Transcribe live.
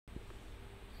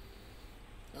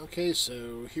Okay,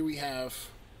 so here we have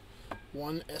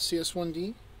one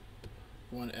SCS.1d,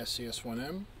 one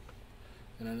SCS.1m,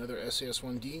 and another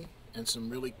SCS.1d, and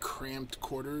some really cramped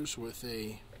quarters with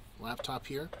a laptop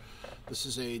here. This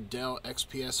is a Dell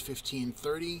XPS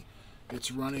 1530.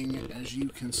 It's running, as you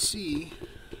can see,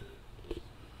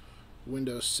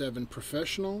 Windows 7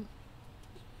 Professional.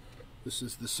 This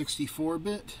is the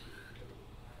 64-bit.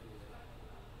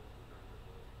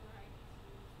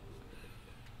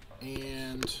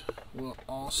 And we'll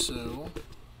also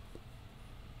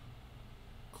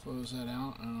close that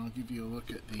out, and I'll give you a look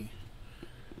at the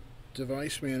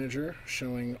device manager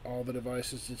showing all the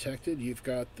devices detected. You've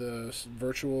got the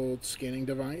virtual scanning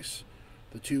device,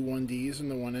 the two 1Ds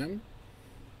and the 1M.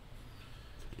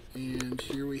 And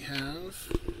here we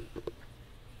have,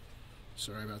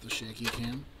 sorry about the shaky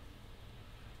cam,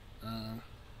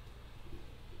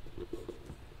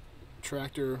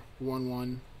 Tractor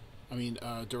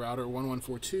Derouter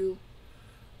 1142.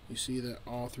 You see that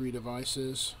all three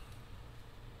devices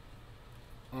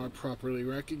are properly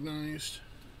recognized,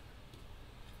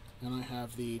 and I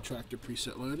have the Tractor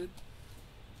preset loaded.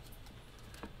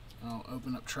 I'll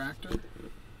open up Tractor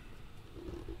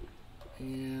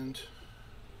and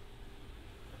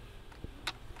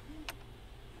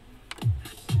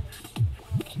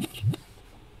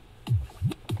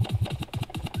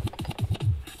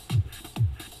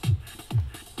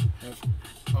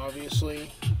obviously,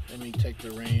 let me take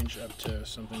the range up to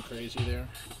something crazy there.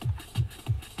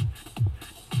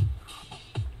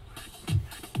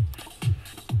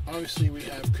 Obviously, we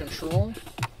have control,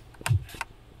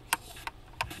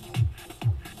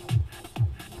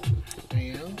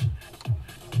 and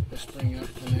let's bring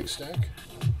up the next deck.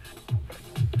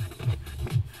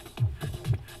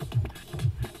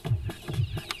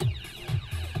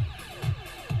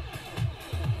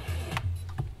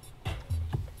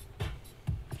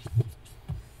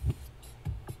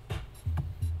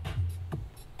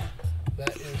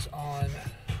 That is on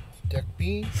deck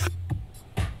B.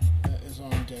 That is on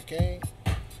deck A.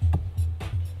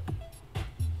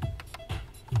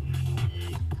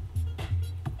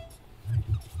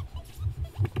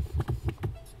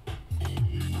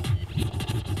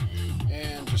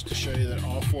 And just to show you that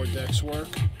all four decks work,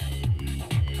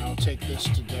 I'll take this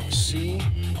to deck C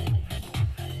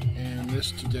and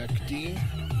this to deck D.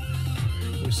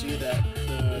 We see that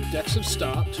the decks have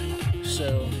stopped,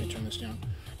 so let me turn this down.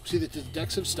 See that the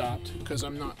decks have stopped because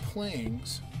I'm not playing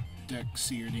deck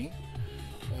C or D.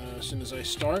 As soon as I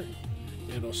start,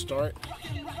 it'll start.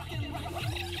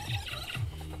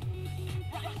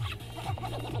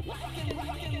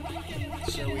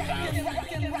 So we have,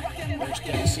 there's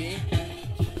deck C.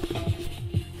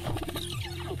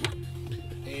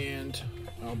 And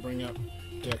I'll bring up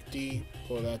deck D,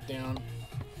 pull that down.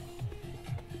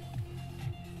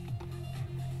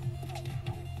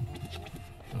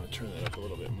 I'll turn that up a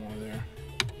little bit more there.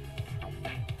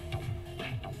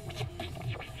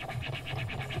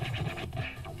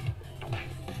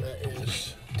 That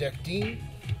is deck D.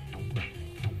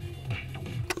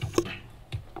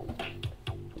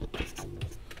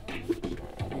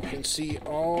 You can see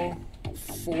all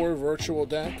four virtual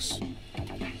decks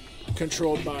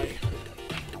controlled by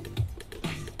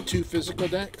two physical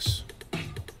decks.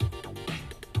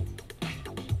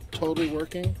 Totally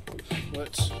working.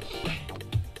 Let's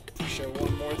show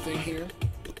one more thing here.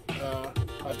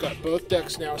 I've got both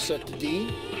decks now set to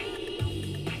D.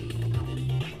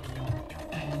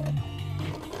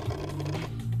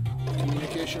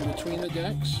 Communication between the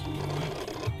decks.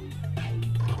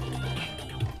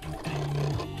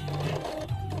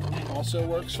 Also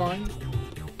works fine.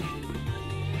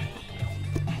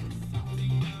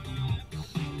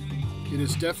 It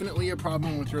is definitely a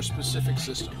problem with your specific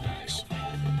system, guys.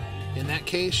 In that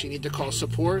case, you need to call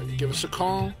support, give us a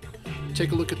call,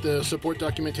 take a look at the support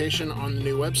documentation on the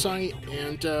new website,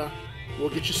 and we'll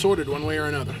get you sorted one way or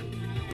another.